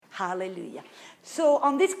Hallelujah. So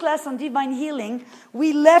on this class on divine healing,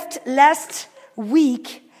 we left last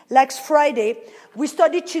week, last Friday, we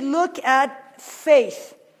started to look at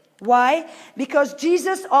faith. Why? Because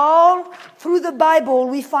Jesus, all through the Bible,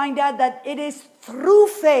 we find out that it is through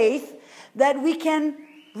faith that we can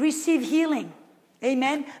receive healing.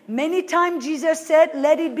 Amen. Many times Jesus said,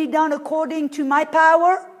 let it be done according to my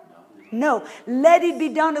power. No, let it be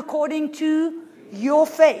done according to your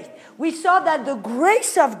faith. We saw that the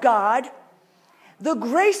grace of God,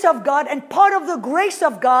 and part of the grace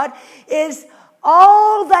of God is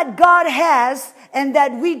all that God has and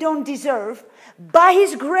that we don't deserve. By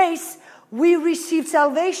His grace, we receive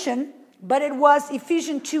salvation, but it was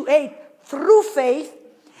Ephesians 2:8, through faith.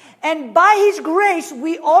 And by His grace,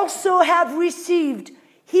 we also have received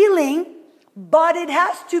healing, but it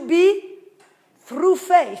has to be through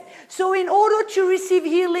faith. So in order to receive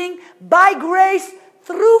healing by grace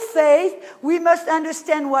through faith, we must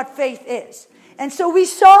understand what faith is. And so we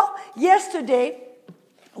saw yesterday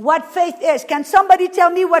what faith is. Can somebody tell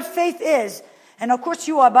me what faith is? And of course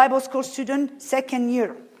you are a Bible school student, second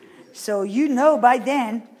year. So you know by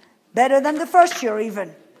then, better than the first year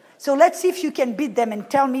even. So let's see if you can beat them and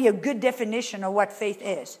tell me a good definition of what faith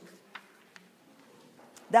is.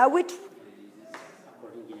 David?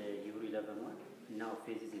 According to Hebrew 11:1, now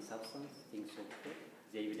faith is the substance, things hoped for,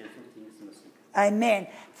 the evidence of things not seen. Amen.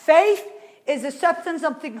 Faith is the substance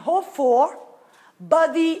of things hoped for,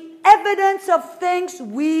 but the evidence of things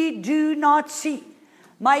we do not see.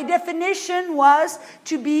 My definition was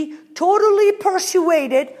to be totally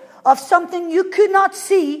persuaded of something you could not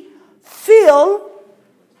see, feel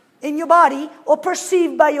in your body, or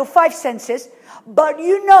perceive by your five senses, but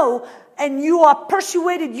you know, and you are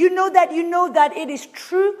persuaded, you know that it is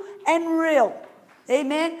true and real.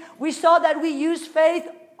 Amen. We saw that we use faith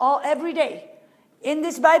every day. In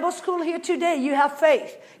this Bible school here today, you have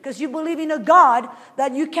faith because you believe in a God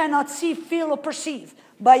that you cannot see, feel, or perceive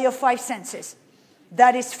by your five senses.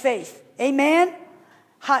 That is faith. Amen.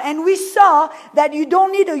 And we saw that you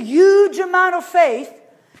don't need a huge amount of faith.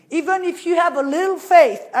 Even if you have a little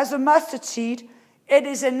faith as a mustard seed, it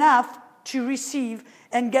is enough to receive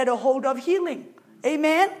and get a hold of healing.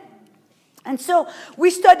 Amen. And so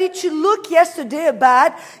we started to look yesterday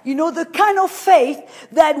about, the kind of faith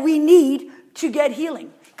that we need to get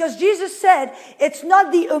healing. Because Jesus said it's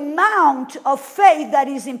not the amount of faith that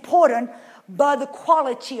is important, but the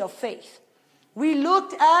quality of faith. We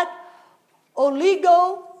looked at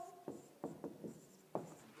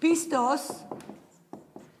oligopistos.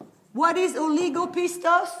 What is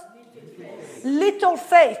oligopistos? Little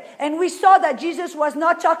faith. And we saw that Jesus was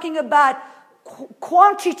not talking about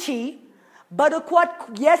quantity, but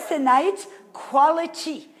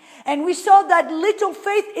quality. And we saw that little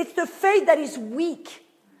faith, it's the faith that is weak.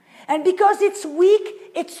 And because it's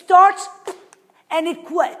weak, it starts and it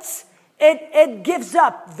quits. It gives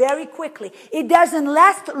up very quickly. It doesn't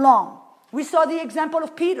last long. We saw the example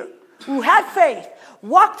of Peter, who had faith,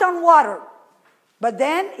 walked on water, but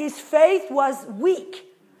then his faith was weak.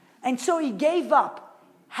 And so he gave up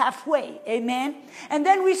halfway. Amen. And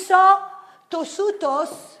then we saw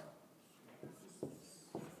tosutos.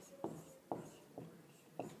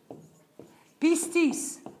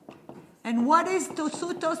 Pistis. And what is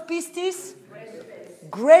tosutos pistis?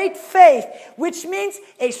 Great faith, which means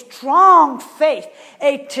a strong faith,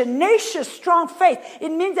 a tenacious, strong faith. It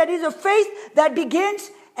means that it's a faith that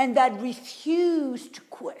begins and that refuses to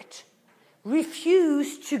quit,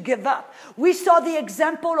 refuse to give up. We saw the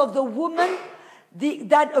example of the woman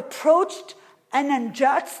that approached an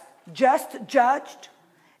unjust judge.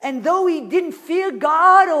 And though he didn't fear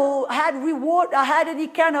God or had reward or had any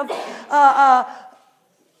kind of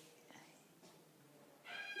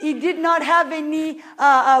he did not have any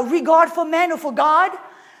regard for man or for God,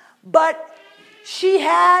 but she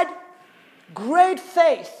had great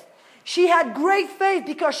faith. She had great faith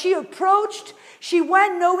because she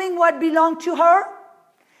went knowing what belonged to her.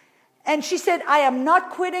 And she said, I am not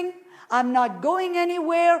quitting. I'm not going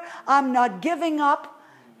anywhere. I'm not giving up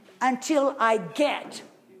until I get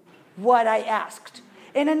what I asked.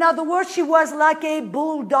 In other words, she was like a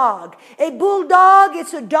bulldog. A bulldog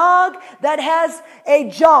is a dog that has a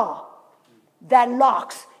jaw that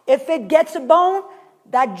locks. If it gets a bone,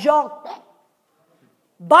 that jaw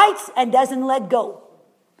bites and doesn't let go.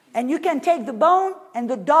 And you can take the bone and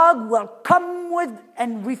the dog will come with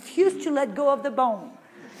and refuse to let go of the bone.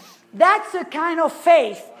 That's the kind of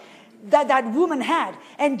faith that woman had.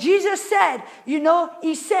 And Jesus said,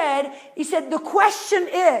 he said, the question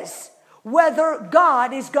is, whether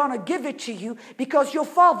God is going to give it to you because your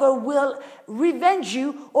Father will revenge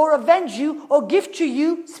you or avenge you or give to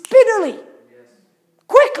you speedily,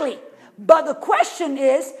 quickly. But the question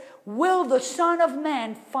is, will the Son of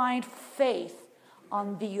Man find faith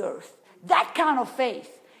on the earth? That kind of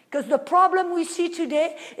faith. Because the problem we see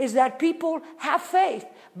today is that people have faith,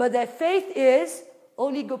 but their faith is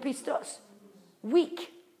oligopistos,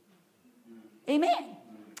 weak. Amen.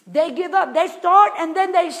 They give up. They start and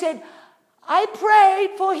then they said, I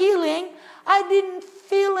prayed for healing. I didn't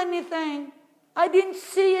feel anything. I didn't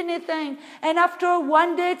see anything. And after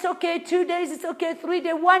 1 day, it's okay. 2 days, it's okay. 3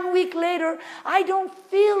 days. 1 week later, I don't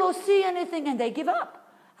feel or see anything. And they give up.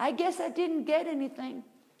 I guess I didn't get anything.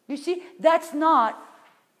 You see, that's not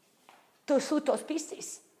tosutos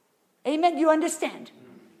pistis. Amen. You understand?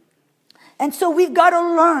 And so we've got to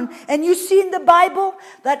learn. And you see in the Bible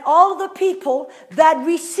that all the people that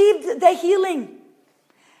received the healing,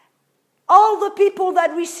 all the people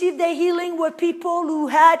that received the healing were people who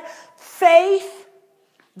had faith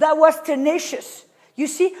that was tenacious. You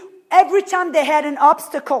see, every time they had an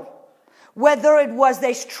obstacle, whether it was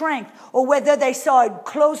their strength, or whether they saw a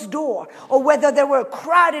closed door, or whether there were a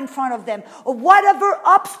crowd in front of them, or whatever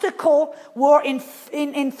obstacle were in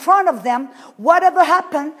front of them, whatever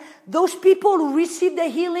happened, those people who received the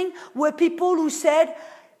healing were people who said,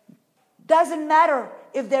 doesn't matter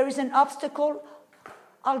if there is an obstacle,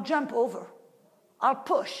 I'll jump over. I'll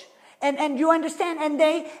push. And you understand?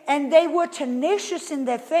 And they were tenacious in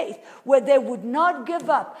their faith, where they would not give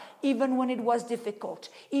up, even when it was difficult,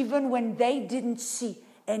 even when they didn't see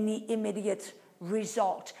any immediate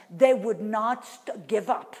result. They would not give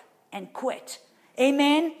up and quit.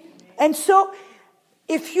 Amen? And so,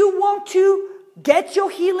 if you want to get your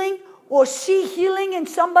healing or see healing in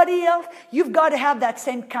somebody else, you've got to have that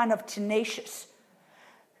same kind of tenacious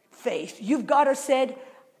faith. You've got to say,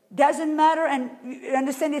 doesn't matter, and you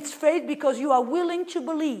understand it's faith because you are willing to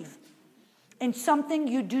believe in something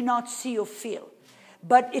you do not see or feel.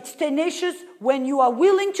 But it's tenacious when you are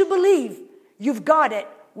willing to believe. You've got it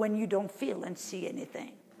when you don't feel and see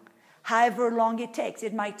anything. However long it takes.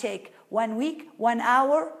 It might take 1 week, 1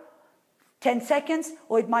 hour, 10 seconds,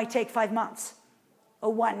 or it might take 5 months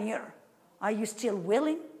or 1 year. Are you still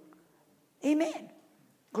willing? Amen.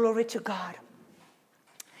 Glory to God.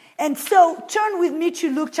 And so, turn with me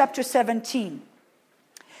to Luke chapter 17.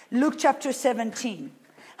 Luke chapter 17.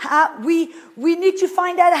 We need to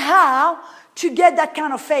find out how to get that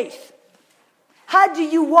kind of faith. How do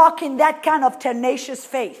you walk in that kind of tenacious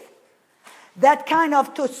faith? That kind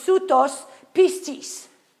of tosutos pistis.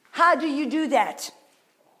 How do you do that?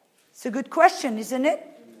 It's a good question, isn't it?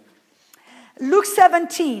 Luke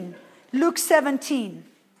 17. Luke 17.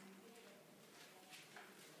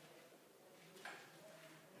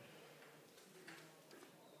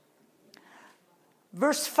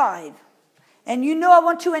 Verse 5. And you know I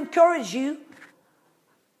want to encourage you,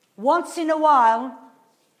 once in a while,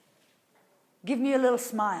 give me a little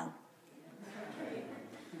smile.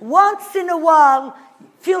 Once in a while,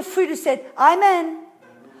 feel free to say, Amen.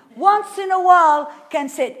 Once in a while, can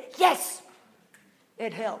say, yes.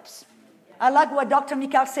 It helps. I like what Dr.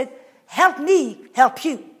 Michael said, help me, help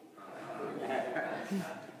you.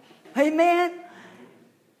 Amen.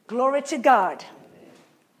 Glory to God.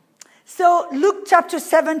 So Luke chapter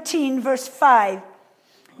 17, verse 5.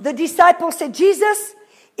 The disciples said, Jesus,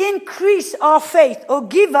 increase our faith, or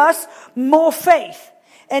give us more faith.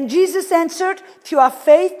 And Jesus answered, if you have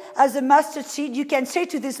faith as a mustard seed, you can say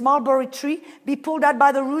to this mulberry tree, be pulled out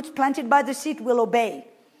by the roots, planted by the seed, will obey.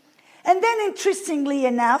 And then interestingly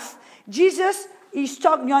enough, Jesus is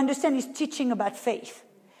talking, you understand, he's teaching about faith.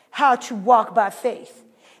 How to walk by faith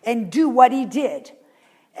and do what he did.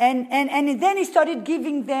 And then he started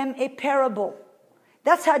giving them a parable.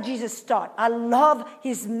 That's how Jesus taught. I love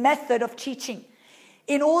his method of teaching.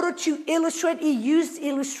 In order to illustrate, he used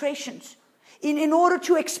illustrations. In order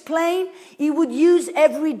to explain, he would use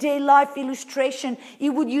everyday life illustration. He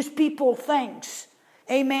would use people, things.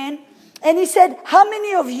 Amen. And he said, how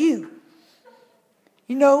many of you,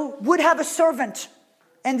 would have a servant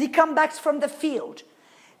and he comes back from the field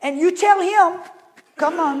and you tell him,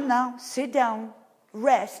 come on now, sit down.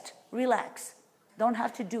 Rest, relax. Don't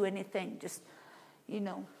have to do anything. Just,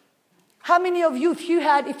 How many of you,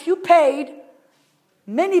 if you paid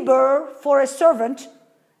many birr for a servant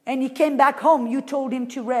and he came back home, you told him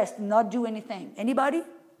to rest and not do anything? Anybody?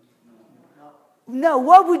 No.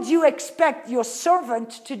 What would you expect your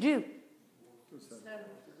servant to do?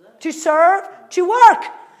 To serve? To work.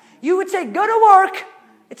 You would say, go to work.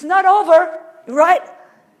 It's not over, right?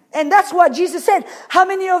 And that's what Jesus said. How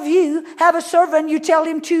many of you have a servant, you tell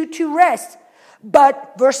him to rest?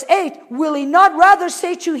 But verse 8, will he not rather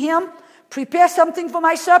say to him, prepare something for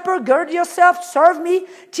my supper, gird yourself, serve me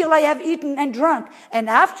till I have eaten and drunk. And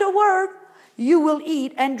afterward, you will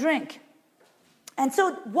eat and drink. And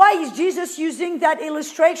so why is Jesus using that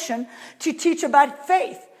illustration to teach about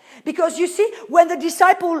faith? Because you see, when the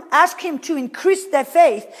disciple asked him to increase their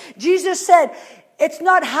faith, Jesus said, it's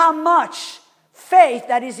not how much faith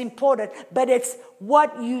that is important, but it's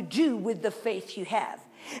what you do with the faith you have.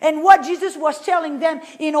 And what Jesus was telling them,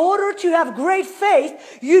 in order to have great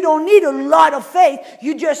faith, you don't need a lot of faith.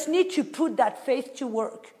 You just need to put that faith to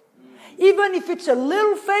work. Even if it's a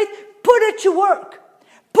little faith, put it to work.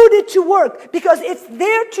 Put it to work, because it's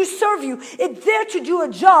there to serve you. It's there to do a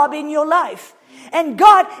job in your life. And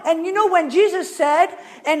God, and you know when Jesus said,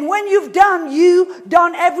 and when you've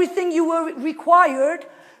done everything you were required,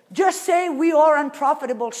 just say we are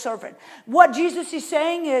unprofitable servant. What Jesus is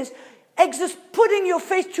saying is, putting your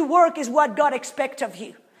faith to work is what God expects of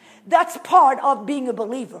you. That's part of being a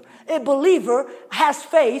believer. A believer has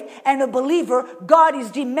faith, and a believer, God is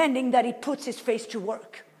demanding that he puts his faith to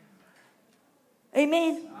work.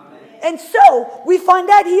 Amen? And so, we find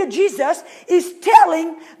out here Jesus is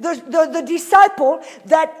telling the disciple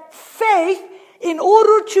that faith, in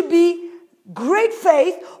order to be great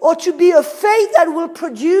faith, or to be a faith that will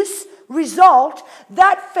produce result,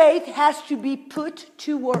 that faith has to be put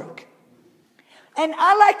to work. And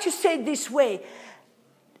I like to say it this way.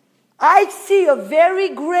 I see a very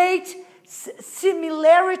great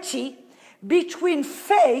similarity between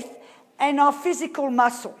faith and our physical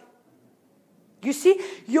muscle. You see,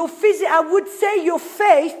 I would say your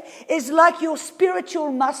faith is like your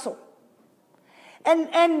spiritual muscle.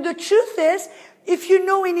 And the truth is, if you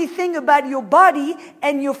know anything about your body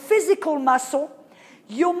and your physical muscle,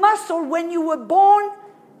 your muscle, when you were born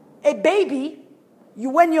a baby,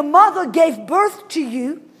 when your mother gave birth to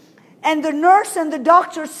you, and the nurse and the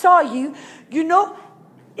doctor saw you, you know,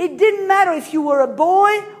 it didn't matter if you were a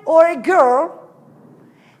boy or a girl.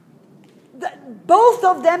 Both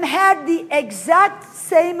of them had the exact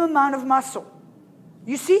same amount of muscle.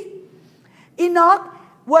 You see? Enoch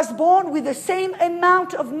was born with the same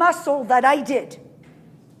amount of muscle that I did.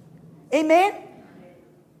 Amen?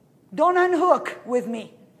 Don't unhook with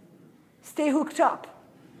me. Stay hooked up.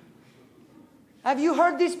 Have you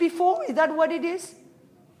heard this before? Is that what it is?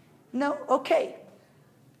 No? Okay.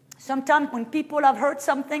 Sometimes when people have heard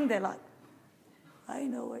something, they're like, I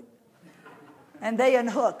know it. And they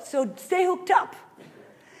unhook. So stay hooked up.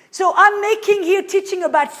 So I'm making here teaching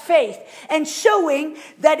about faith and showing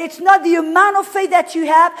that it's not the amount of faith that you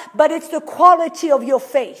have, but it's the quality of your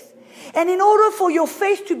faith. And in order for your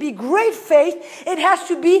faith to be great faith, it has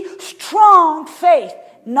to be strong faith,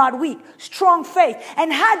 not weak. Strong faith.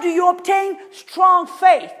 And how do you obtain strong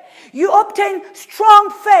faith? You obtain strong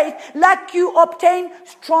faith like you obtain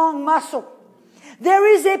strong muscle. There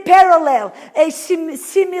is a parallel, a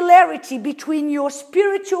similarity between your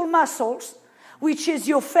spiritual muscles, which is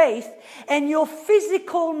your faith, and your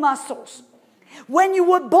physical muscles. When you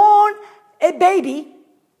were born a baby,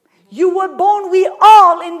 we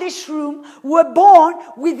all in this room were born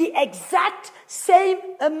with the exact same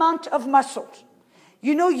amount of muscles.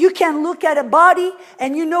 You know, you can look at a body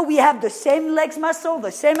and you know we have the same legs muscle,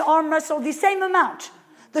 the same arm muscle, the same amount,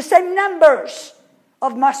 the same numbers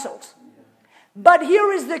of muscles. But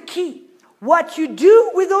here is the key. What you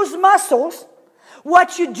do with those muscles,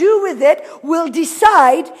 what you do with it will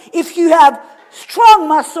decide if you have strong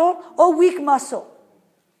muscle or weak muscle.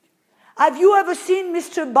 Have you ever seen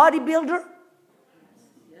Mr. Bodybuilder?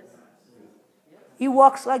 He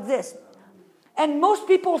walks like this. And most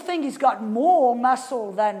people think he's got more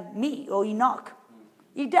muscle than me or Enoch.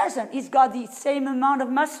 He doesn't. He's got the same amount of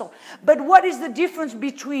muscle. But what is the difference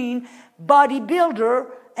between bodybuilder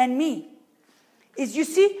and me? Is you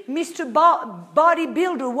see, Mr.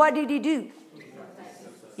 Bodybuilder, what did he do?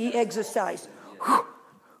 He exercised.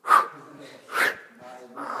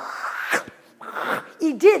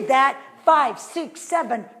 He did that 5, 6,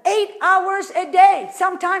 7, 8 hours a day,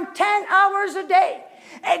 sometimes 10 hours a day,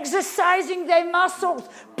 exercising their muscles,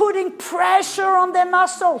 putting pressure on their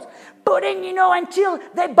muscles, until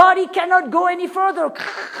their body cannot go any further.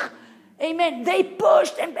 Amen. They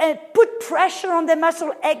pushed and put pressure on their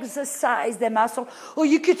muscle, exercise their muscle. Or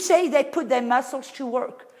you could say they put their muscles to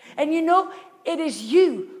work. And it is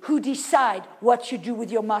you who decide what you do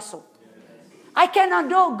with your muscle. I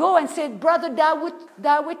cannot go and say, Brother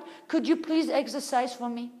Dawood, could you please exercise for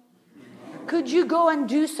me? Could you go and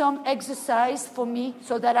do some exercise for me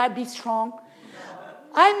so that I be strong?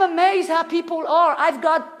 I'm amazed how people are. I've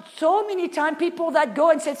got so many times people that go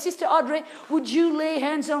and say, Sister Audrey, would you lay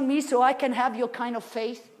hands on me so I can have your kind of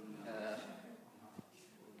faith?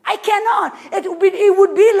 I cannot. It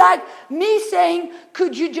would be like me saying,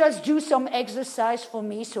 could you just do some exercise for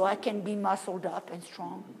me so I can be muscled up and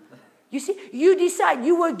strong? You see, you decide.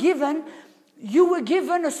 You were given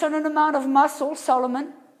a certain amount of muscle,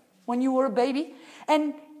 Solomon, when you were a baby,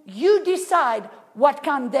 and you decide what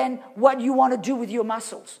you want to do with your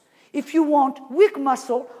muscles. If you want weak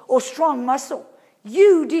muscle or strong muscle,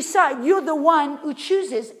 you decide. You're the one who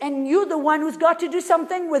chooses, and you're the one who's got to do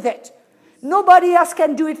something with it. Nobody else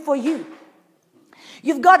can do it for you.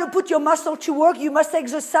 You've got to put your muscle to work. You must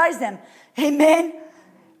exercise them. Amen.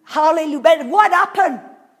 Hallelujah. But what happened?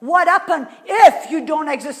 What happened if you don't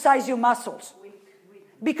exercise your muscles?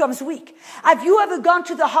 Becomes weak. Have you ever gone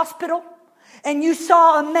to the hospital and you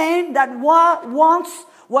saw a man that once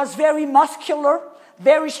was very muscular,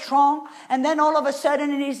 very strong, and then all of a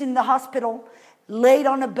sudden he's in the hospital, laid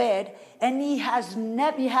on a bed, and he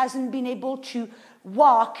hasn't been able to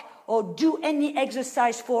walk or do any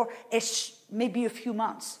exercise for maybe a few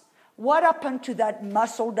months. What happened to that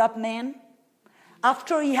muscled up man?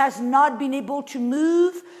 After he has not been able to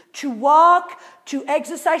move, to walk, to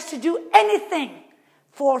exercise, to do anything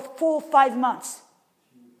for 4 or 5 months,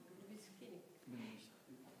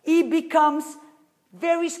 he becomes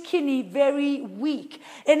very skinny, very weak.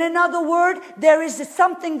 In another word, there is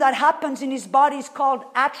something that happens in his body. It's called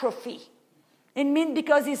atrophy. It means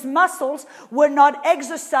because his muscles were not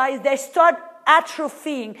exercised, they start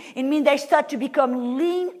atrophying. It means they start to become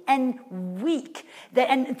lean and weak.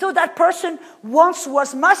 And so that person once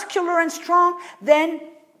was muscular and strong, then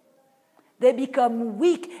they become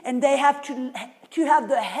weak, and they have to have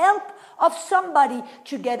the help of somebody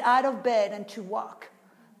to get out of bed and to walk.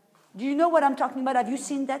 Do you know what I'm talking about? Have you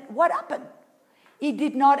seen that? What happened? He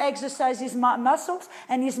did not exercise his muscles,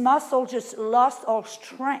 and his muscles just lost all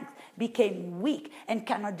strength, became weak, and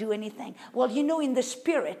cannot do anything. Well, you know, in the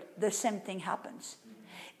spirit, the same thing happens.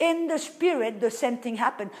 In the spirit, the same thing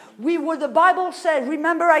happened. The Bible said,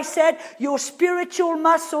 remember I said, your spiritual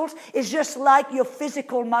muscles is just like your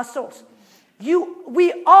physical muscles.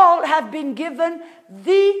 We all have been given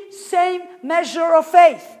the same measure of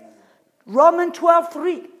faith. Romans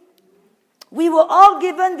 12:3. We were all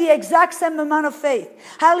given the exact same amount of faith.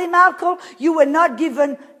 Hallie Malcolm, you were not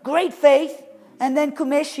given great faith, and then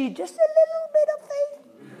Kumeshi, just a little bit of faith.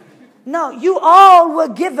 No, you all were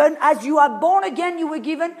given, as you are born again, you were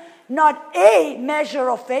given not a measure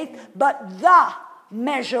of faith, but the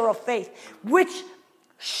measure of faith, which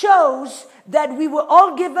shows that we were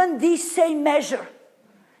all given the same measure.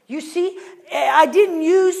 You see, I didn't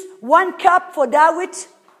use 1 cup for David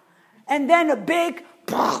and then a big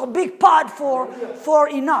pot for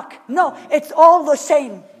Enoch. No, it's all the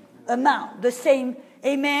same amount, the same.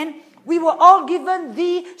 Amen. We were all given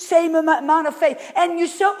the same amount of faith. And you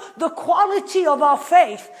saw the quality of our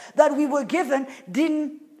faith that we were given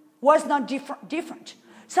was not different.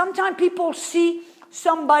 Sometimes people see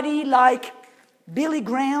somebody like Billy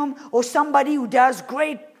Graham or somebody who does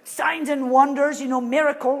great signs and wonders,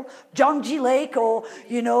 miracle, John G. Lake or,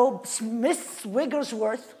 Smith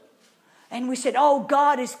Wigglesworth. And we said, oh,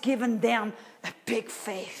 God has given them a big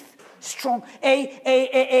faith, strong,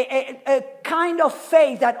 a kind of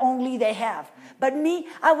faith that only they have. But me,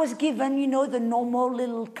 I was given, the normal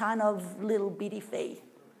little bitty faith.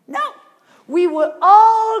 No, we were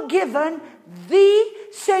all given the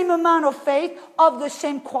same amount of faith of the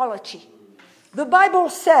same quality. The Bible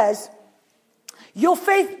says, your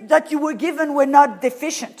faith that you were given were not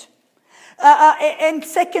deficient. In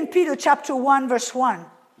 2 Peter chapter 1, verse 1.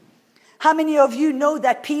 How many of you know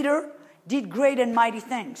that Peter did great and mighty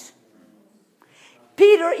things?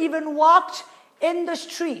 Peter even walked in the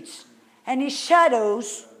streets, and his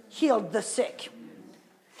shadows healed the sick.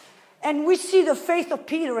 And we see the faith of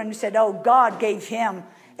Peter, and we said, oh, God gave him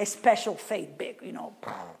a special faith, big,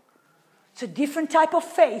 It's a different type of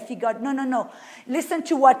faith he got. No. Listen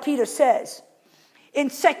to what Peter says. In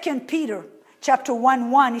 2 Peter chapter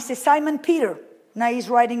 1:1, he says, Simon Peter. Now he's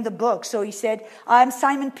writing the book. So he said, I am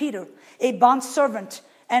Simon Peter, a bondservant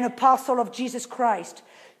and apostle of Jesus Christ.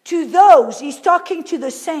 To those, he's talking to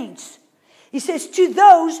the saints. He says, to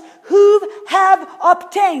those who have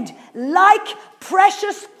obtained like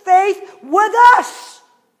precious faith with us.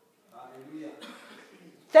 Hallelujah.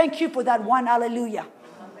 Thank you for that one, hallelujah.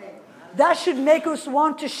 Amen. That should make us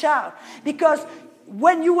want to shout. Because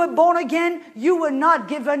when you were born again, you were not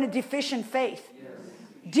given a deficient faith.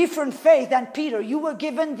 Different faith than Peter. You were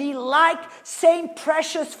given the same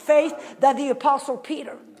precious faith that the apostle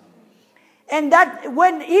Peter. And that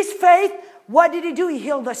when his faith, what did he do? He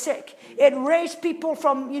healed the sick. It raised people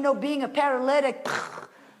from, being a paralytic.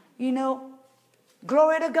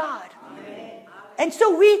 Glory to God. Amen. And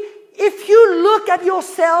so If you look at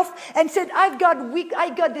yourself and said, I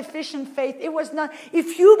got deficient faith, it was not.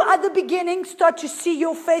 If you at the beginning start to see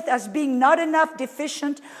your faith as being not enough,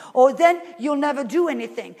 deficient, or then you'll never do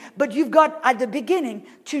anything. But you've got at the beginning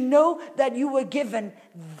to know that you were given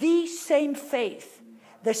the same faith,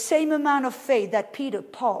 the same amount of faith that Peter,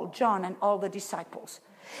 Paul, John, and all the disciples.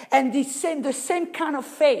 And the same kind of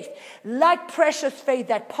faith, like precious faith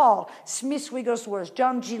that Paul, Smith Wigglesworth,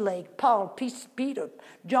 John G. Lake, Paul, Peter,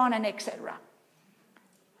 John, and etc.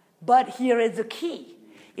 But here is the key.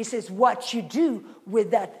 It says what you do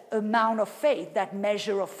with that amount of faith, that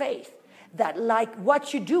measure of faith,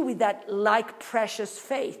 what you do with that like precious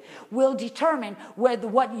faith will determine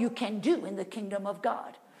what you can do in the kingdom of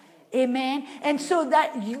God. Amen. And so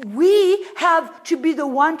that we have to be the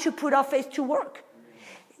one to put our faith to work.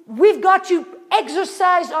 We've got to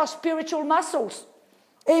exercise our spiritual muscles.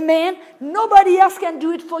 Amen. Nobody else can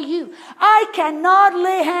do it for you. I cannot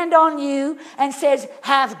lay hand on you and says,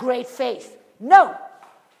 have great faith. No.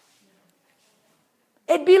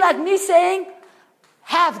 It'd be like me saying,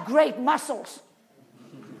 have great muscles.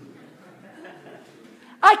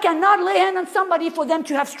 I cannot lay hand on somebody for them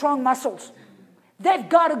to have strong muscles. They've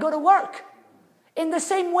got to go to work. In the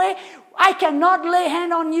same way, I cannot lay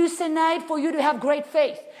hand on you tonight for you to have great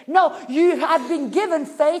faith. No, you have been given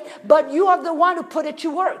faith, but you are the one who put it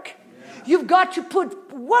to work. You've got to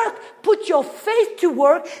put your faith to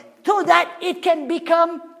work so that it can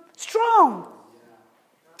become strong.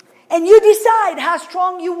 And you decide how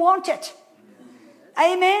strong you want it.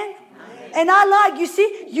 Amen? And you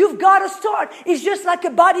see, you've got to start. It's just like a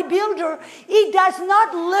bodybuilder. He does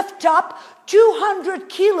not lift up 200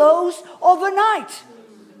 kilos overnight.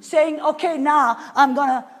 Saying, okay, now I'm going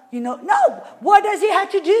to, no. What does he have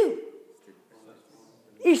to do?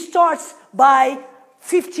 He starts by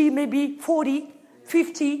 50, maybe 40,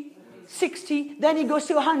 50, 60. Then he goes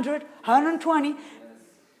to 100, 120.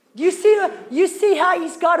 You see how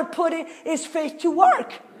he's got to put his faith to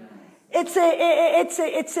work. It's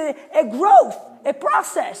a growth, a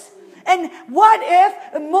process. And what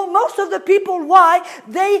if most of the people, why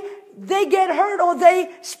they get hurt, or they,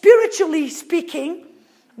 spiritually speaking,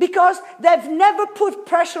 because they've never put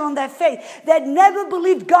pressure on their faith. They've never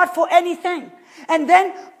believed God for anything. And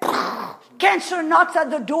then cancer knocks at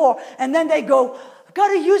the door, and then they go, I've got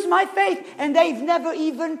to use my faith. And they've never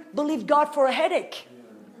even believed God for a headache.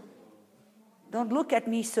 Don't look at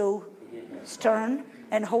me so stern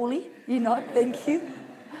and holy, thank you.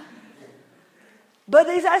 But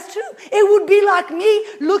that's true. It would be like me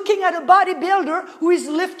looking at a bodybuilder who is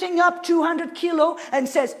lifting up 200 kilo and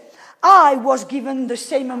says, I was given the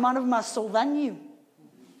same amount of muscle than you.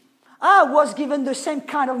 I was given the same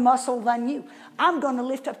kind of muscle than you. I'm going to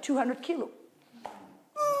lift up 200 kilo.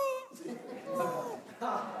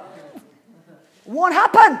 Won't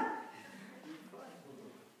happen.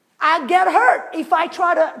 I get hurt. If I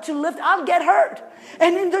try to lift, I'll get hurt.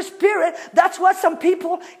 And in the spirit, that's what some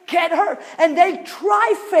people get hurt. And they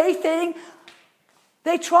try faith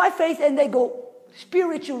and they go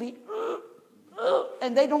spiritually,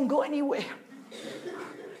 and they don't go anywhere.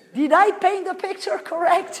 Did I paint the picture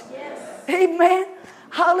correct? Yes. Amen.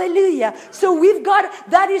 Hallelujah. So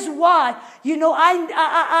that is why,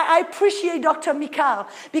 I appreciate Dr. Mikal,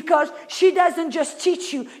 because she doesn't just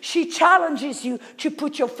teach you, she challenges you to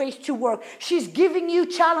put your faith to work. She's giving you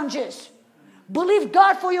challenges. Believe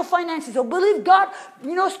God for your finances, or believe God,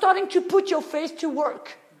 starting to put your faith to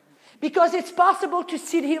work. Because it's possible to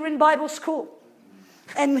sit here in Bible school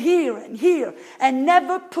and here and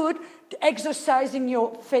never put exercising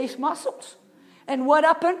your faith muscles. And what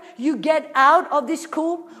happened? You get out of this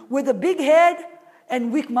school with a big head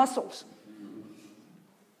and weak muscles.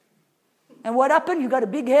 And what happened? You got a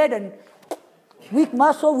big head and weak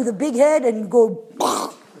muscle with a big head, and you go,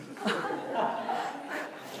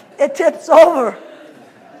 it tips over.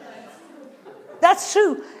 That's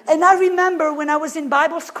true. And I remember when I was in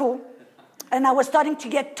Bible school, and I was starting to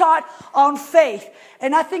get taught on faith.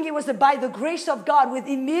 And I think it was by the grace of God,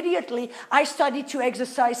 immediately I started to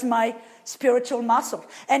exercise my spiritual muscle.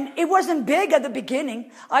 And it wasn't big at the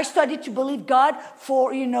beginning. I started to believe God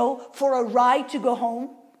for a ride to go home,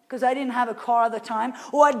 because I didn't have a car at the time.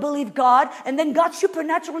 Or I'd believe God, and then God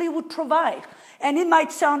supernaturally would provide. And it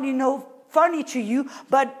might sound, funny to you,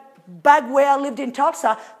 but back where I lived in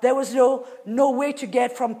Tulsa, there was no way to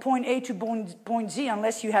get from point A to point Z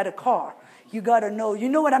unless you had a car. You got to know. You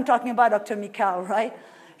know what I'm talking about, Dr. Mikal, right?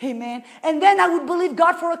 Amen. And then I would believe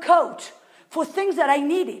God for a coat, for things that I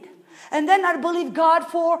needed. And then I'd believe God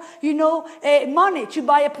for, money to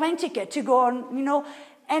buy a plane ticket to go on,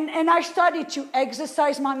 And I started to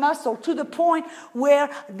exercise my muscle to the point where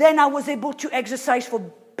then I was able to exercise for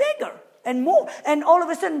bigger and more. And all of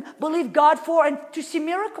a sudden, believe God for and to see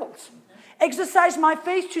miracles. Exercise my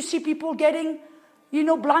faith to see people getting,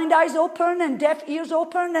 blind eyes open and deaf ears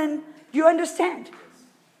open. And you understand?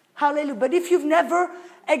 Hallelujah. But if you've never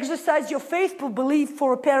exercised your faith to believe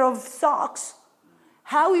for a pair of socks,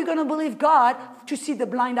 how are you going to believe God to see the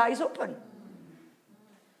blind eyes open?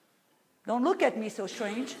 Don't look at me so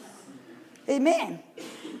strange. Amen.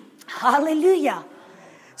 Hallelujah.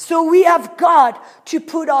 So we have God to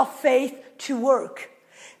put our faith to work.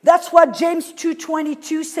 That's what James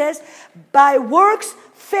 2:22 says. By works,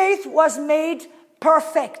 faith was made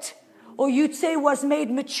perfect. Or you'd say was made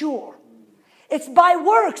mature. It's by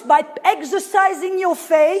works, by exercising your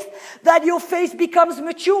faith, that your faith becomes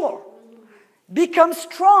mature, becomes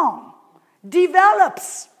strong,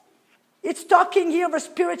 develops. It's talking here of a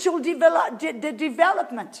spiritual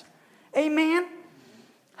development. Amen.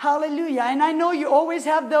 Hallelujah. And I know you always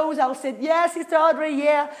have those. I'll say, yes, Sister Audrey,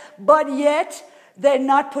 yeah. But yet, they're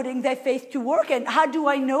not putting their faith to work. And how do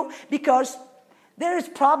I know? Because there is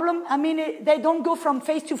problem. They don't go from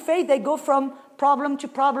faith to faith. They go from problem to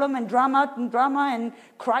problem and drama and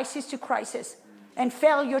crisis to crisis and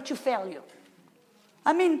failure to failure.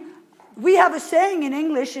 We have a saying in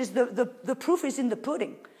English is the proof is in the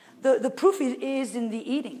pudding. The proof is in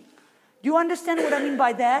the eating. Do you understand what I mean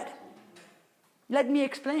by that? Let me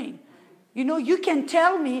explain. You can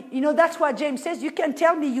tell me, that's what James says, you can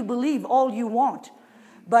tell me you believe all you want.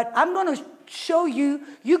 But I'm going to show you,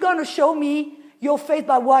 you're going to show me your faith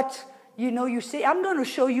by what, you say. I'm going to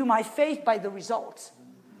show you my faith by the results,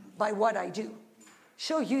 by what I do.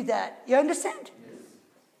 Show you that. You understand? Yes.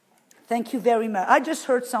 Thank you very much. I just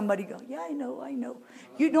heard somebody go, yeah, I know.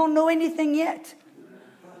 You don't know anything yet.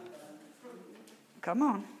 Come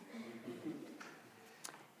on.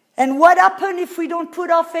 And what happens if we don't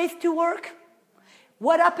put our faith to work?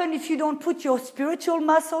 What happens if you don't put your spiritual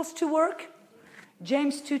muscles to work?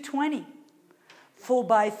 James 2:20. For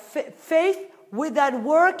by faith without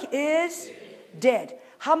work is dead.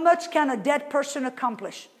 How much can a dead person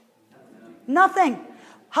accomplish? Nothing.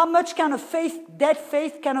 How much can dead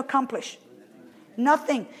faith can accomplish?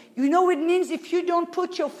 Nothing. It means if you don't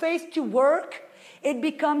put your faith to work, it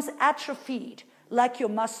becomes atrophied like your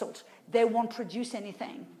muscles. They won't produce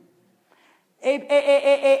anything.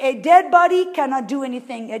 A dead body cannot do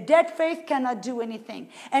anything. A dead faith cannot do anything.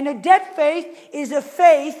 And a dead faith is a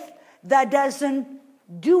faith that doesn't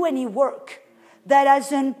do any work, that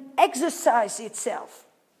doesn't exercise itself.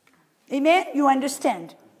 Amen? You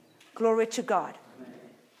understand? Glory to God.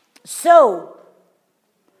 So,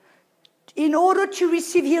 in order to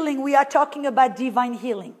receive healing, we are talking about divine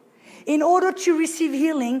healing. In order to receive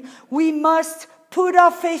healing, we must put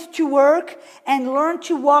our faith to work and learn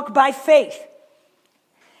to walk by faith.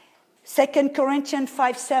 2 Corinthians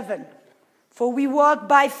 5:7. For we walk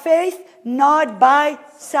by faith, not by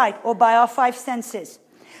sight or by our five senses.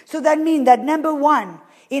 So that means that number one,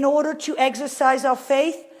 in order to exercise our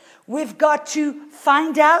faith, we've got to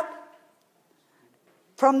find out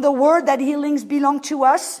from the word that healings belong to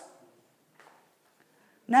us.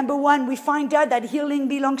 Number one, we find out that healing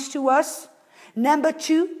belongs to us. Number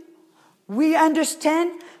two, we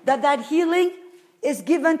understand that healing is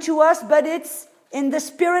given to us, but it's in the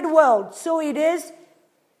spirit world. So it is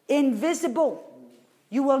invisible.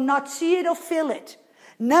 You will not see it or feel it.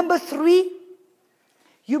 Number three,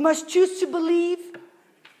 you must choose to believe.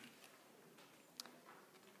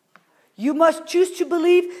 You must choose to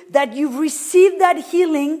believe that you've received that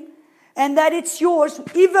healing and that it's yours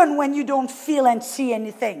even when you don't feel and see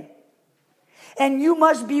anything. And you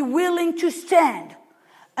must be willing to stand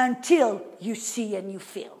until you see and you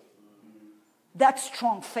feel. That's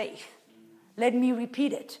strong faith. Let me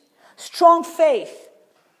repeat it. Strong faith.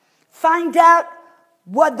 Find out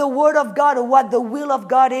what the word of God or what the will of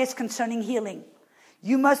God is concerning healing.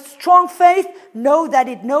 You must, strong faith, know that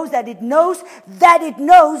it knows that it knows that it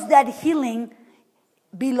knows that healing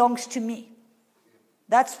belongs to me.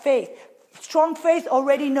 That's faith. Strong faith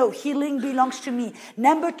already know healing belongs to me.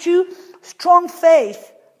 Number two, strong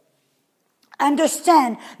faith.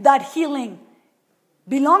 Understand that healing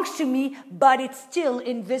belongs to me, but it's still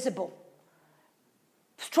invisible.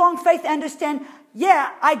 Strong faith understand,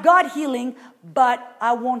 yeah, I got healing, but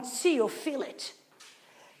I won't see or feel it.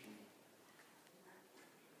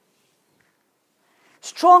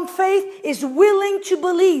 Strong faith is willing to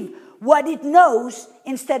believe what it knows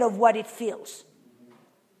instead of what it feels.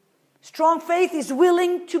 Strong faith is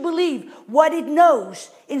willing to believe what it knows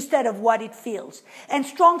instead of what it feels. And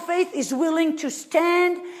strong faith is willing to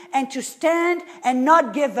stand and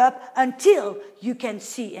not give up until you can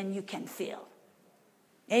see and you can feel.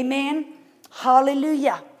 Amen.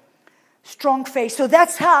 Hallelujah. Strong faith. So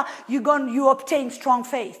that's how you obtain strong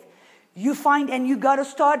faith. You find, and you got to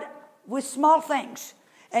start with small things.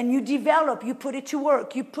 And you develop, you put it to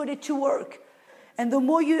work, you put it to work. And the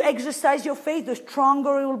more you exercise your faith, the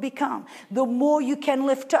stronger it will become. The more you can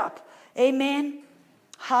lift up. Amen.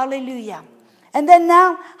 Hallelujah. And then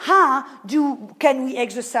now, how can we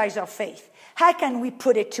exercise our faith? How can we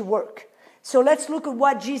put it to work? So let's look at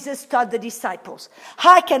what Jesus taught the disciples.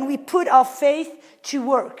 How can we put our faith to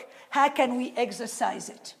work? How can we exercise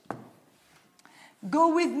it?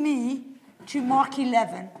 Go with me to Mark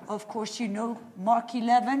 11. Of course, you know Mark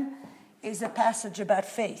 11 is a passage about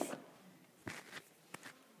faith.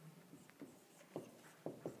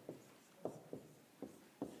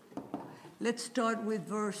 Let's start with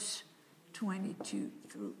verse 22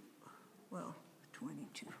 through,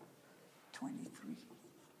 22, 23.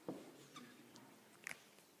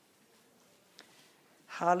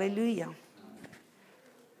 Hallelujah.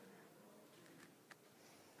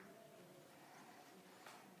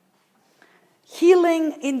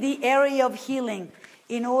 Healing in the area of healing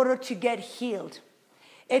in order to get healed.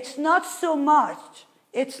 It's not so much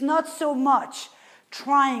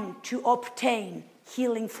trying to obtain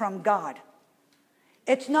healing from God.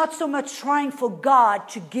 It's not so much trying for God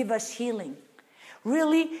to give us healing.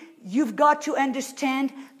 Really, you've got to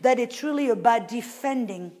understand that it's really about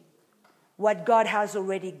defending what God has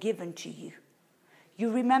already given to you. You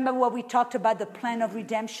remember what we talked about, the plan of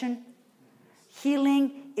redemption?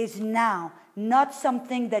 Healing is now, not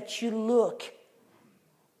something that you look.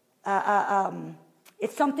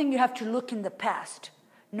 It's something you have to look in the past,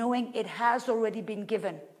 knowing it has already been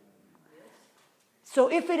given.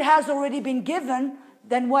 So if it has already been given,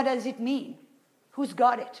 then what does it mean? Who's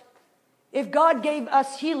got it? If God gave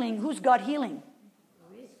us healing, who's got healing?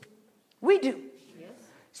 We do.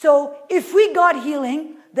 So if we got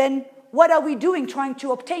healing, then what are we doing trying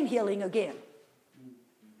to obtain healing again?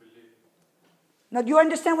 Now, do you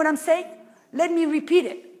understand what I'm saying? Let me repeat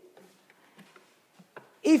it.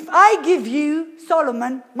 If I give you,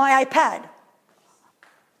 Solomon, my iPad,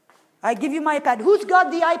 I give you my iPad. Who's got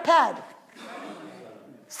the iPad?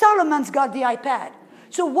 Solomon's got the iPad.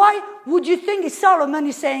 So why would you think Solomon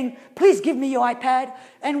is saying, please give me your iPad,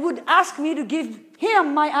 and would ask me to give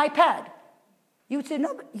him my iPad? You would say,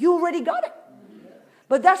 no, you already got it.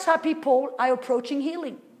 But that's how people are approaching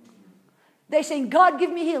healing. They're saying, God,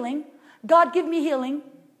 give me healing. God, give me healing.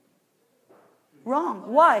 Wrong.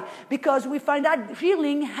 Why? Because we find out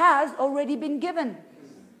healing has already been given.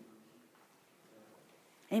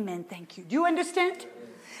 Amen. Thank you. Do you understand?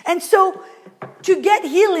 And so, to get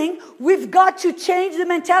healing, we've got to change the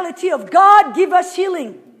mentality of God, give us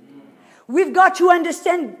healing. We've got to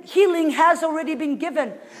understand healing has already been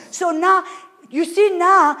given. So now, you see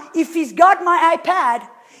now, if he's got my iPad,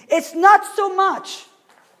 it's not so much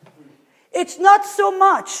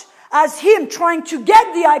as him trying to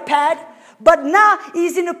get the iPad, but now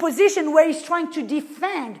he's in a position where he's trying to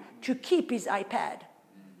defend, to keep his iPad.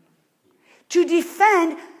 To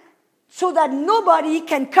defend so that nobody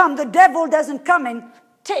can come, the devil doesn't come and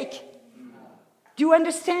take. Do you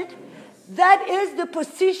understand? That is the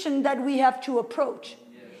position that we have to approach.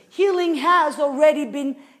 Healing has already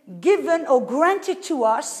been given or granted to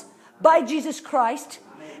us by Jesus Christ.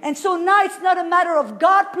 And so now it's not a matter of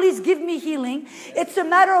God, please give me healing. It's a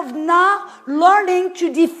matter of now learning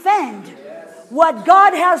to defend what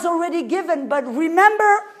God has already given. But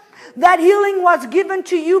remember that healing was given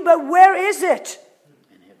to you, but where is it?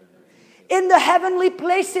 In the heavenly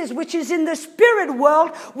places, which is in the spirit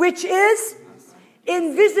world, which is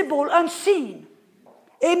invisible, unseen.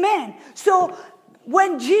 Amen. So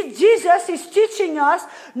when Jesus is teaching us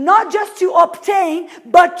not just to obtain,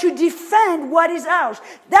 but to defend what is ours.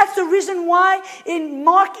 That's the reason why in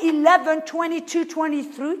Mark 11, 22,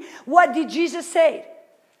 23, what did Jesus say?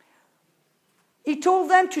 He told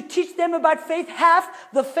them to teach them about faith. Have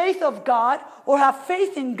the faith of God, or have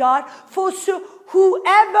faith in God. For so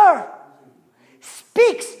whoever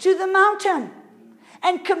speaks to the mountain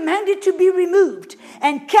and command it to be removed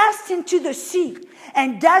and cast into the sea,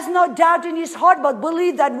 and does not doubt in his heart, but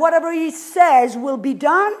believe that whatever he says will be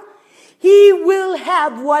done, he will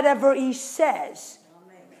have whatever he says.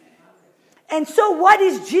 And so what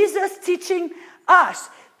is Jesus teaching us?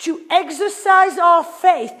 To exercise our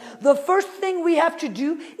faith, the first thing we have to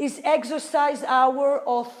do is exercise our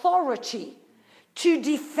authority to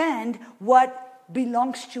defend what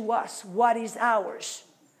belongs to us, what is ours.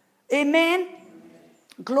 Amen?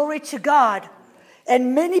 Glory to God.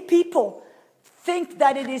 And many people think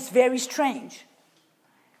that it is very strange.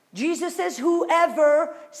 Jesus says,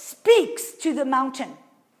 whoever speaks to the mountain.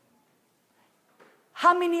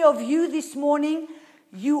 How many of you this morning,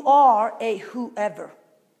 You are a whoever.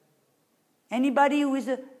 Anybody who is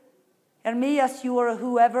a... Hermias, you are a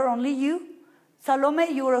whoever, only you.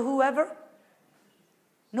 Salome, you are a whoever.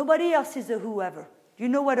 Nobody else is a whoever. Do you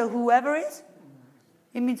know what a whoever is?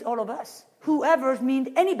 It means all of us. Whoever means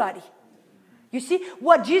anybody. You see,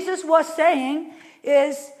 what Jesus was saying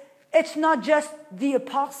is, it's not just the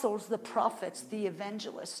apostles, the prophets, the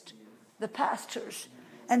evangelists, the pastors,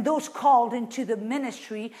 and those called into the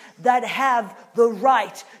ministry that have the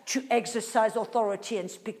right to exercise authority and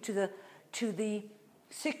speak to the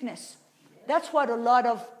sickness. That's what a lot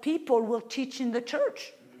of people will teach in the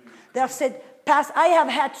church. They'll say, I have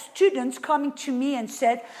had students coming to me and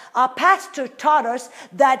said, our pastor taught us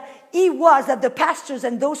that that the pastors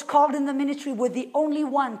and those called in the ministry were the only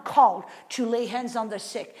one called to lay hands on the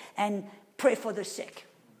sick and pray for the sick.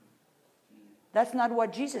 That's not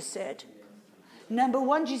what Jesus said. Number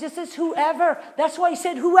one, Jesus says whoever. That's why he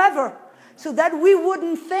said whoever. So that we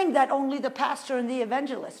wouldn't think that only the pastor and the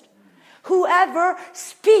evangelist. Whoever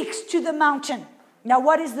speaks to the mountain. Now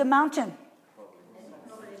what is the mountain?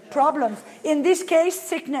 Problems. In this case,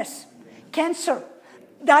 sickness, cancer,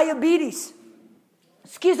 diabetes,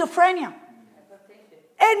 schizophrenia.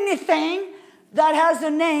 Anything that has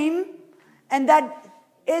a name and that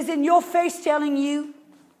is in your face telling you,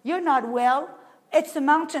 you're not well, it's a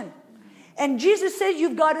mountain. And Jesus says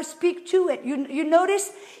you've got to speak to it. You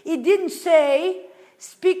notice he didn't say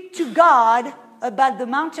speak to God about the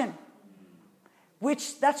mountain,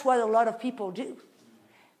 which that's what a lot of people do.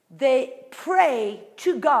 They pray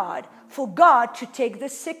to God for God to take the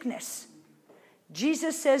sickness.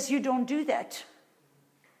 Jesus says you don't do that.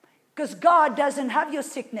 Because God doesn't have your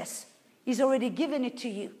sickness. He's already given it to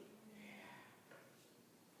you.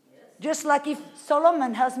 Just like if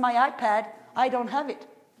Solomon has my iPad, I don't have it.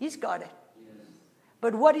 He's got it.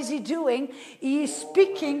 But what is he doing? He is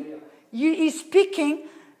speaking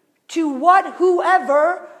to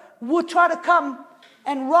whoever would try to come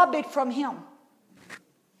and rob it from him.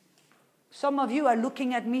 Some of you are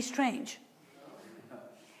looking at me strange.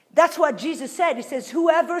 That's what Jesus said. He says,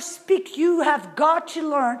 whoever speaks, you have got to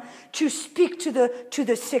learn to speak to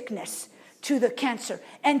the sickness, to the cancer,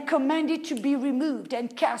 and command it to be removed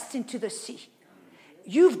and cast into the sea.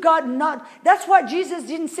 That's why Jesus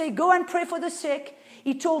didn't say, go and pray for the sick.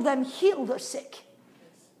 He told them, heal the sick.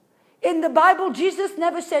 In the Bible, Jesus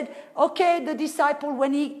never said, okay, the disciple,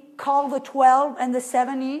 when he called the 12 and the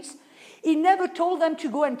 70s, he never told them to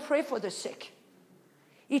go and pray for the sick.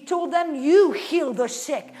 He told them, you heal the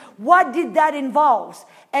sick. What did that involve?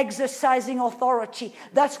 Exercising authority.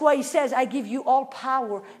 That's why he says, I give you all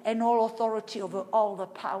power and all authority over all the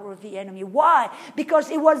power of the enemy. Why? Because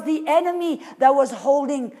it was the enemy that was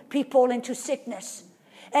holding people into sickness.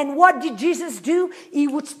 And what did Jesus do? He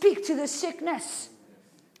would speak to the sickness.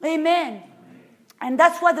 Amen. And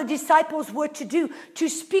that's what the disciples were to do, to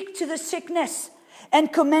speak to the sickness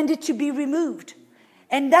and command it to be removed.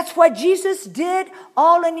 And that's what Jesus did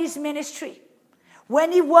all in his ministry.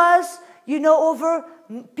 When he was, over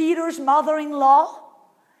Peter's mother-in-law,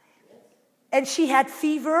 and she had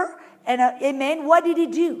fever, and amen, what did he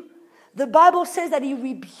do? The Bible says that he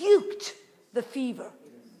rebuked the fever.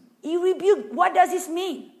 He rebuked. What does this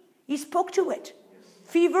mean? He spoke to it.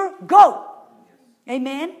 Fever, go.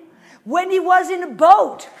 Amen. When he was in a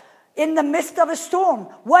boat in the midst of a storm,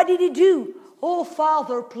 what did he do? Oh,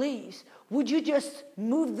 Father, please, would you just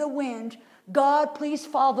move the wind? God, please,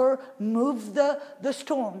 Father, move the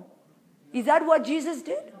storm. Is that what Jesus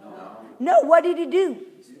did? No, what did he do?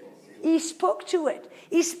 He spoke to it.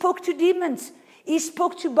 He spoke to demons. He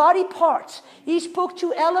spoke to body parts. He spoke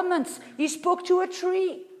to elements. He spoke to a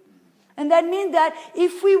tree. And that means that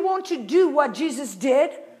if we want to do what Jesus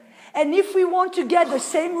did, and if we want to get the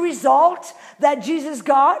same result that Jesus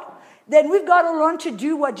got, then we've got to learn to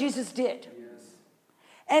do what Jesus did.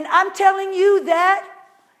 And I'm telling you that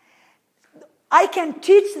I can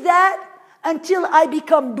teach that until I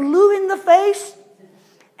become blue in the face,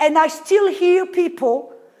 and I still hear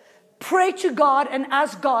people pray to God and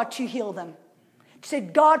ask God to heal them. Say,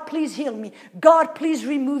 God, please heal me. God, please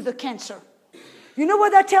remove the cancer. You know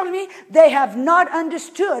what that tells me? They have not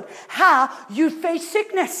understood how you face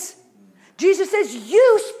sickness. Jesus says,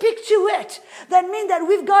 you speak to it. That means that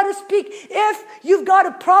we've got to speak. If you've got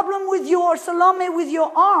a problem with your Salome, with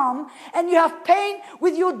your arm, and you have pain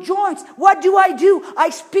with your joints, what do? I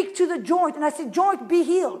speak to the joint, and I say, joint, be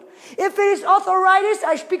healed. If it is arthritis,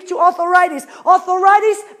 I speak to arthritis.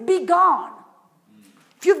 Arthritis, be gone.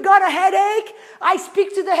 If you've got a headache, I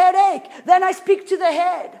speak to the headache. Then I speak to the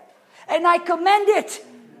head. And I command it.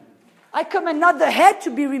 I command not the head to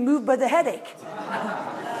be removed, but the headache.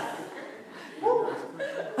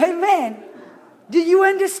 Amen. Do you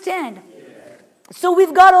understand? So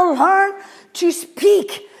we've got to learn to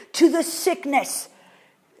speak to the sickness.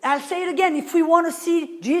 I'll say it again. If we want to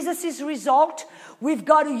see Jesus' result, we've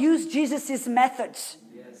got to use Jesus' methods.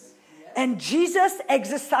 And Jesus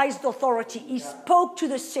exercised authority. He spoke to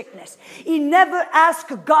the sickness. He never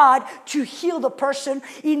asked God to heal the person.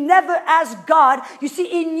 He never asked God. You see,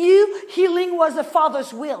 he knew healing was the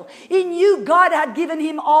Father's will. He knew God had given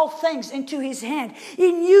him all things into his hand.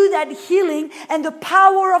 He knew that healing and the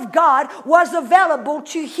power of God was available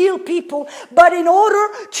to heal people. But in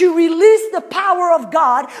order to release the power of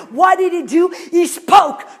God, what did he do? He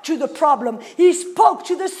spoke to the problem. He spoke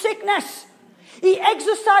to the sickness. He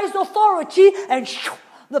exercised authority and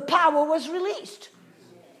the power was released.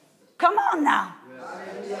 Come on now.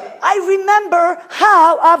 I remember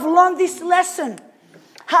how I've learned this lesson.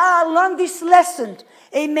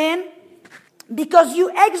 Amen. Because you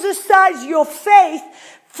exercise your faith,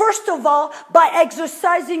 first of all, by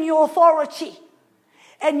exercising your authority.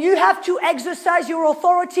 And you have to exercise your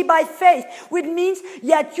authority by faith, which means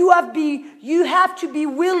that you have to be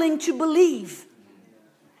willing to believe.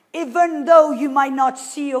 Even though you might not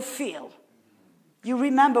see or feel. You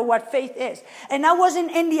remember what faith is. And I was in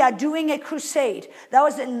India doing a crusade. That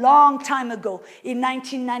was a long time ago, in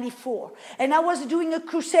 1994. And I was doing a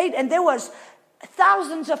crusade, and there was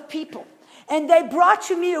thousands of people. And they brought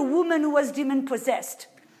to me a woman who was demon-possessed.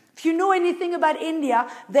 If you know anything about India,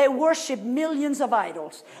 they worship millions of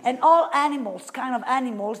idols. And all animals,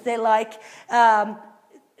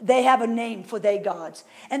 they have a name for their gods.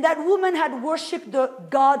 And that woman had worshipped the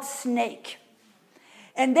god snake.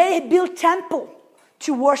 And they built temple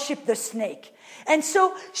to worship the snake. And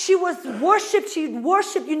so she was worshipped.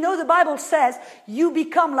 You know, the Bible says, you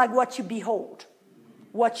become like what you behold,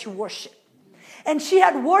 what you worship. And she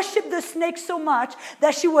had worshipped the snake so much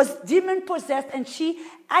that she was demon-possessed and she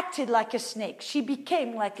acted like a snake. She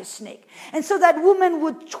became like a snake. And so that woman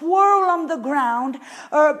would twirl on the ground.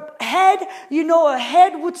 Her head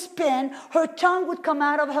would spin. Her tongue would come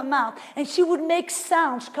out of her mouth. And she would make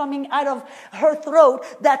sounds coming out of her throat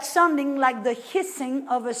that sounding like the hissing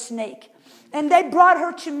of a snake. And they brought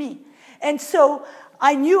her to me. And so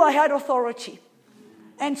I knew I had authority.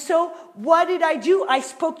 And so what did I do? I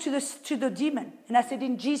spoke to the demon. And I said,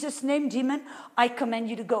 in Jesus' name, demon, I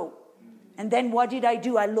command you to go. And then what did I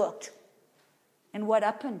do? I looked. And what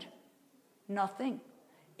happened? Nothing.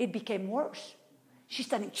 It became worse. She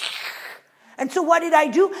started. And so what did I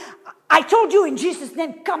do? I told you in Jesus'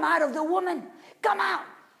 name, come out of the woman. Come out.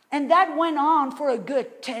 And that went on for a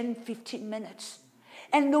good 10, 15 minutes.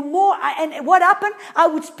 And what happened? I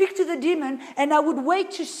would speak to the demon, and I would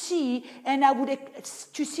wait to see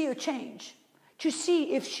a change, to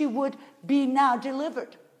see if she would be now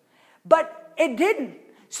delivered. But it didn't.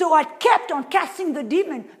 So I kept on casting the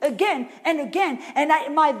demon again and again,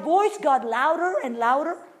 and my voice got louder and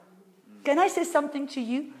louder. Can I say something to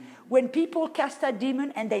you? When people cast that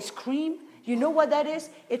demon and they scream, you know what that is?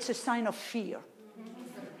 It's a sign of fear.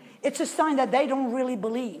 It's a sign that they don't really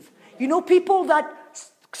believe. You know, people that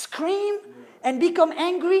scream and become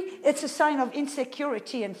angry, it's a sign of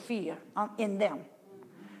insecurity and fear in them.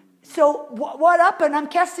 So what happened? I'm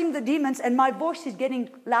casting the demons and my voice is getting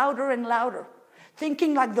louder and louder.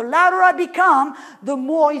 Thinking like the louder I become, the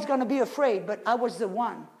more he's going to be afraid. But I was the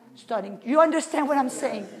one starting. You understand what I'm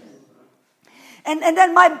saying? And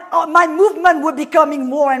then my movement were becoming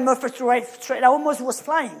more and more frustrated. I almost was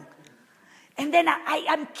flying. And then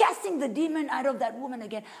I'm casting the demon out of that woman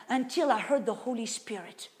again until I heard the Holy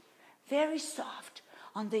Spirit, very soft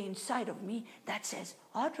on the inside of me, that says,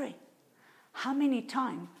 Audrey, how many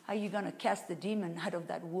times are you going to cast the demon out of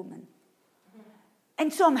that woman?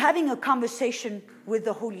 And so I'm having a conversation with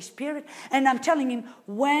the Holy Spirit, and I'm telling him,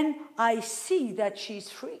 when I see that she's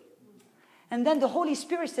free. And then the Holy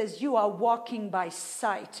Spirit says, you are walking by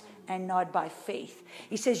sight and not by faith.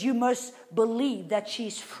 He says, you must believe that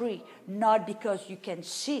she's free, not because you can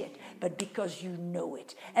see it, but because you know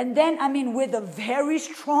it. And then, with a very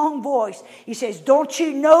strong voice, he says, don't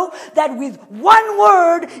you know that with one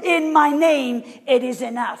word in my name, it is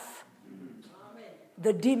enough?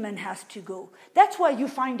 The demon has to go. That's why you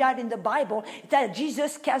find out in the Bible that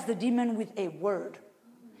Jesus cast the demon with a word.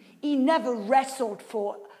 He never wrestled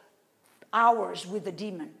for hours with the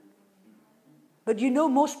demon. But you know,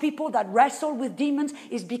 most people that wrestle with demons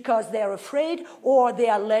is because they are afraid or they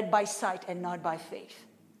are led by sight and not by faith.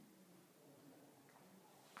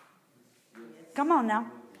 Come on now.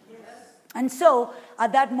 And so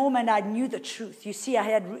at that moment I knew the truth. You see, I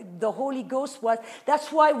had the Holy Ghost that's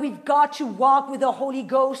why we've got to walk with the Holy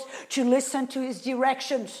Ghost to listen to his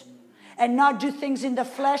directions. and not do things in the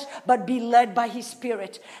flesh, but be led by his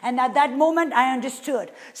Spirit. And at that moment, I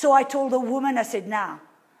understood. So I told the woman, I said, now.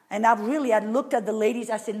 And I looked at the ladies,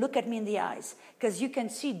 I said, look at me in the eyes. Because you can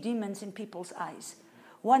see demons in people's eyes.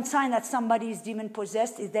 One sign that somebody is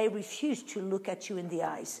demon-possessed is they refuse to look at you in the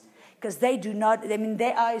eyes. Because they do not,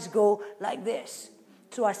 their eyes go like this.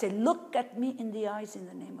 So I said, look at me in the eyes in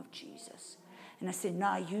the name of Jesus. And I said,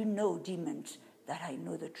 now you know, demons, that I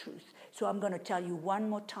know the truth. So I'm going to tell you one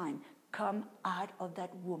more time, come out of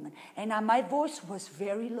that woman. And my voice was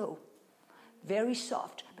very low, very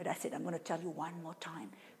soft. But I said, I'm going to tell you one more time,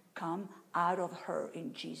 come out of her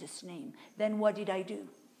in Jesus' name. Then what did I do?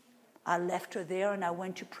 I left her there and I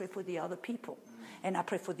went to pray for the other people. And I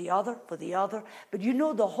prayed for the other. But you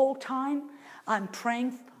know, the whole time I'm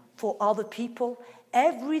praying for other people,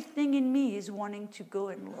 everything in me is wanting to go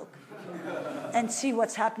and look and see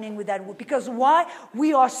what's happening with that. Because why?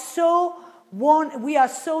 We are so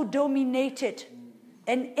dominated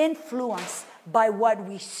and influenced by what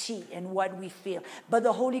we see and what we feel. But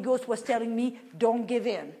the Holy Ghost was telling me, don't give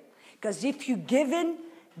in. Because if you give in,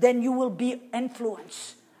 then you will be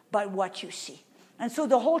influenced by what you see. And so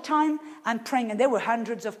the whole time I'm praying, and there were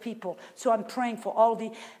hundreds of people. So I'm praying for all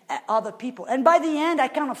the other people. And by the end, I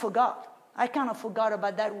kind of forgot.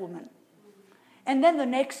 About that woman. And then the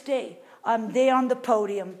next day, I'm there on the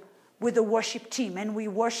podium with the worship team, and we're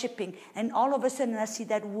worshiping. And all of a sudden, I see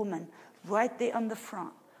that woman right there on the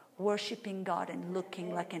front, worshiping God and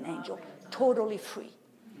looking like an angel, totally free.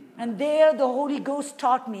 And there the Holy Ghost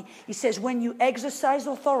taught me. He says, when you exercise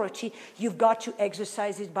authority, you've got to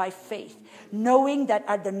exercise it by faith, knowing that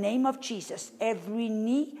at the name of Jesus, every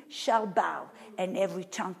knee shall bow and every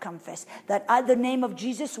tongue confess. That at the name of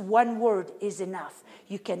Jesus, one word is enough.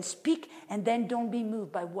 You can speak, and then don't be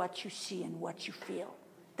moved by what you see and what you feel.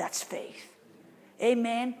 That's faith.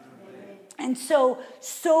 Amen. And so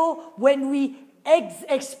when we,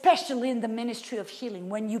 especially in the ministry of healing,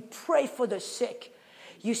 when you pray for the sick,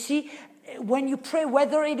 you see, when you pray,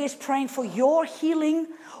 whether it is praying for your healing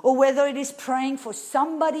or whether it is praying for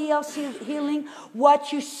somebody else's healing,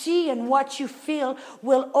 what you see and what you feel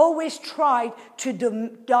will always try to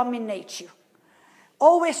dominate you.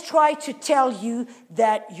 Always try to tell you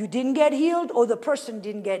that you didn't get healed or the person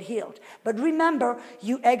didn't get healed. But remember,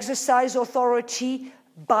 you exercise authority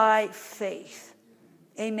by faith.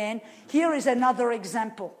 Amen. Here is another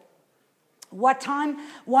example. One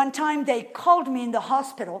time they called me in the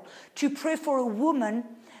hospital to pray for a woman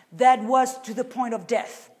that was to the point of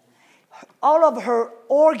death. All of her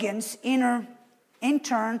organs, internal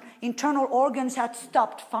organs had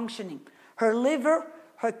stopped functioning. Her liver,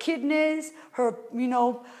 her kidneys, her,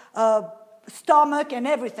 stomach and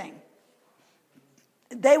everything.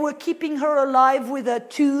 They were keeping her alive with the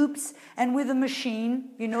tubes and with a machine,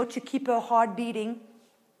 to keep her heart beating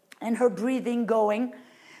and her breathing going.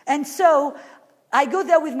 And so I go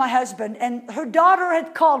there with my husband, and her daughter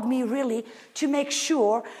had called me really to make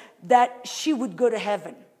sure that she would go to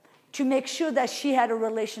heaven, to make sure that she had a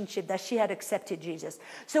relationship, that she had accepted Jesus.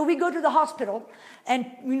 So we go to the hospital, and,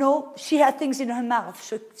 she had things in her mouth,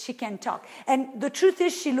 so she can't talk. And the truth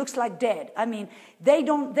is, she looks like dead. I mean, they're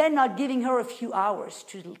not giving her a few hours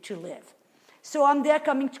to live. So I'm there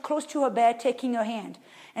coming close to her bed, taking her hand.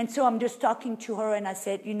 And so I'm just talking to her, and I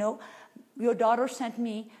said, your daughter sent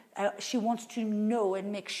me. She wants to know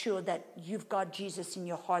and make sure that you've got Jesus in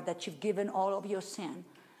your heart, that you've given all of your sin,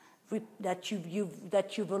 that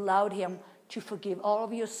you've allowed him to forgive all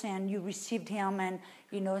of your sin. You received him, and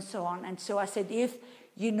and so on. And so I said, if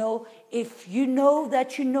you know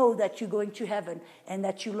that you're going to heaven and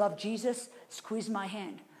that you love Jesus, squeeze my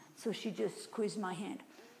hand. So she just squeezed my hand.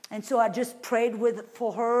 And so I just prayed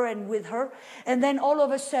for her and with her. And then all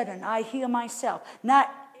of a sudden, I hear myself. Now,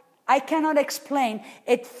 I cannot explain.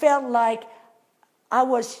 It felt like I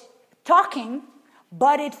was talking,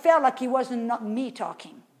 but it felt like it wasn't not me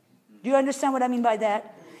talking. Do you understand what I mean by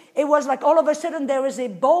that? It was like all of a sudden there was a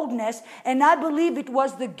boldness, and I believe it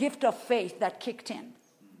was the gift of faith that kicked in.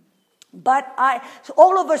 But so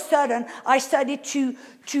all of a sudden, I started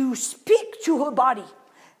to speak to her body.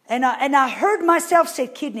 And I heard myself say,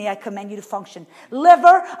 kidney, I command you to function.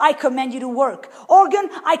 Liver, I command you to work. Organ,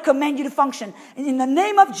 I command you to function. And in the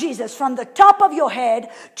name of Jesus, from the top of your head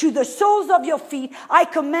to the soles of your feet, I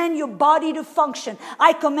command your body to function.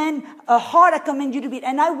 I command a heart, I command you to beat.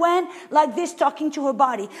 And I went like this, talking to her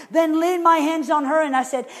body. Then laid my hands on her, and I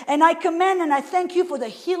said, and I command and I thank you for the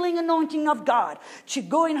healing anointing of God to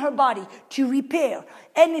go in her body, to repair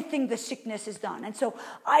anything the sickness has done. And so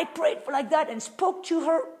I prayed like that and spoke to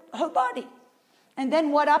her body. And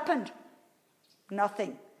then what happened?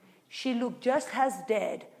 Nothing. She looked just as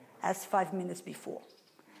dead as 5 minutes before.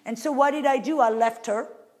 And so what did I do? I left her,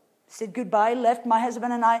 said goodbye, left. My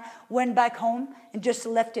husband and I went back home and just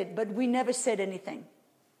left it. But we never said anything.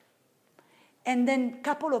 And then a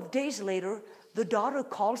couple of days later, the daughter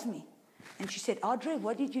calls me. And she said, Audrey,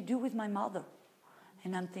 what did you do with my mother?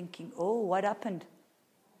 And I'm thinking, oh, what happened?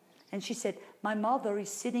 And she said, my mother is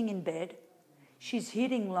sitting in bed. She's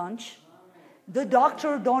eating lunch. The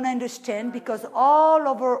doctor don't understand because all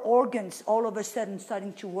of her organs all of a sudden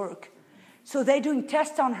starting to work. So they're doing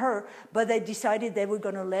tests on her, but they decided they were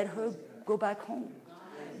going to let her go back home.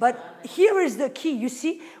 But here is the key. You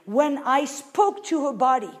see, when I spoke to her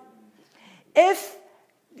body, if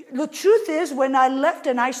the truth is, when I left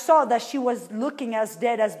and I saw that she was looking as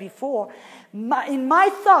dead as before, in my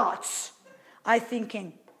thoughts, I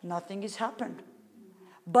thinking, nothing has happened.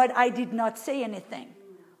 But I did not say anything.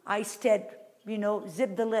 I said,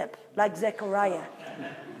 zip the lip, like Zechariah.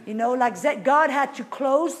 Like God had to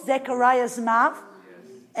close Zechariah's mouth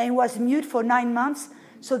and was mute for 9 months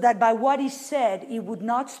so that by what he said, he would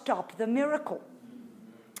not stop the miracle.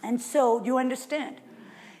 And so, you understand?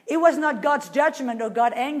 It was not God's judgment or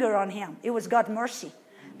God's anger on him. It was God's mercy.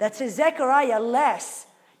 That says Zechariah less,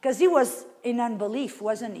 because he was in unbelief,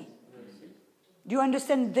 wasn't he? Do you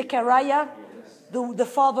understand Zechariah, the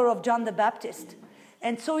father of John the Baptist?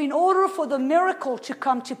 And so in order for the miracle to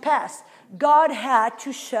come to pass, God had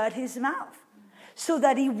to shut his mouth so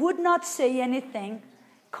that he would not say anything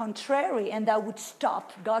contrary, and that would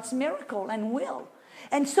stop God's miracle and will.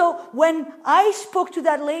 And so when I spoke to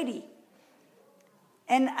that lady,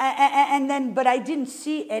 but I didn't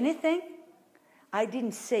see anything. I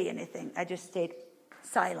didn't say anything. I just stayed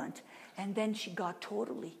silent. And then she got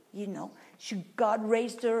totally, God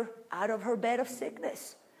raised her out of her bed of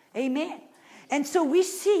sickness. Amen. And so we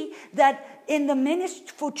see that in the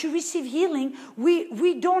ministry to receive healing,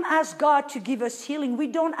 we don't ask God to give us healing. We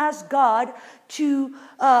don't ask God to,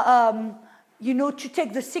 to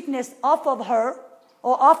take the sickness off of her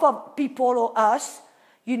or off of people or us.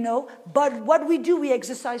 But what we do, we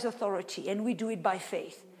exercise authority, and we do it by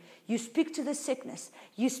faith. You speak to the sickness,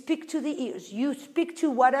 you speak to the ears, you speak to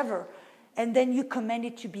whatever, and then you command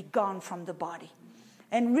it to be gone from the body.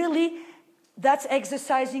 And really, that's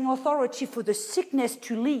exercising authority for the sickness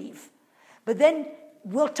to leave. But then,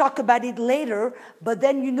 we'll talk about it later, but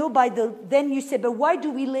then then you say, but why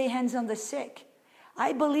do we lay hands on the sick?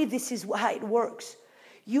 I believe this is how it works.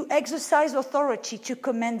 You exercise authority to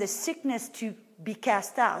command the sickness to be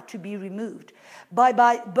cast out, to be removed. But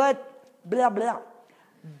by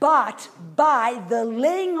the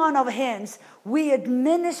laying on of hands, we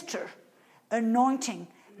administer anointing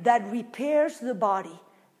that repairs the body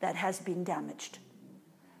that has been damaged.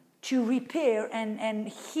 To repair and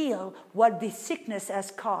heal what the sickness has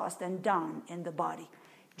caused and done in the body.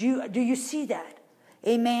 Do you see that?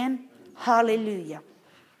 Amen? Hallelujah.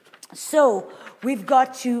 So, we've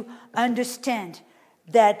got to understand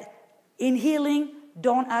that in healing,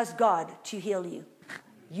 don't ask God to heal you.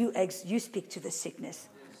 You speak to the sickness.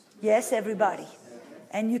 Yes, everybody.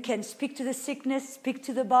 And you can speak to the sickness, speak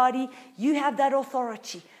to the body. You have that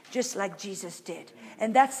authority, just like Jesus did.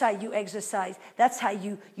 And that's how you exercise. That's how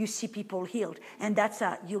you see people healed. And that's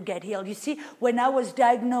how you get healed. You see, when I was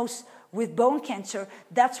diagnosed with bone cancer,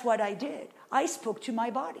 that's what I did. I spoke to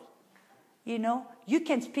my body. You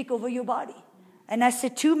can speak over your body. And I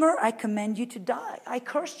said, tumor, I command you to die. I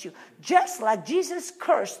cursed you. Just like Jesus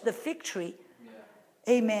cursed the fig tree.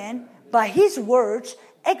 Yeah. Amen. By his words,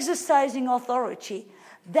 exercising authority.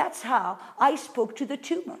 That's how I spoke to the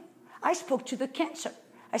tumor. I spoke to the cancer.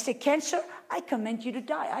 I said, cancer, I command you to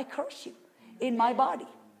die. I curse you in my body.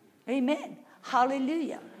 Amen.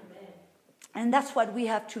 Hallelujah. Amen. And that's what we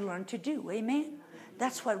have to learn to do. Amen.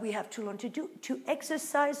 That's what we have to learn to do, to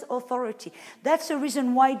exercise authority. That's the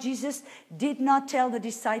reason why Jesus did not tell the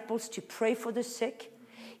disciples to pray for the sick.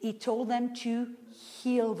 He told them to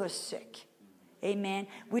heal the sick. Amen.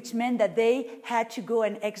 Which meant that they had to go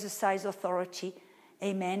and exercise authority.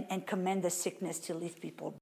 Amen. And command the sickness to leave people.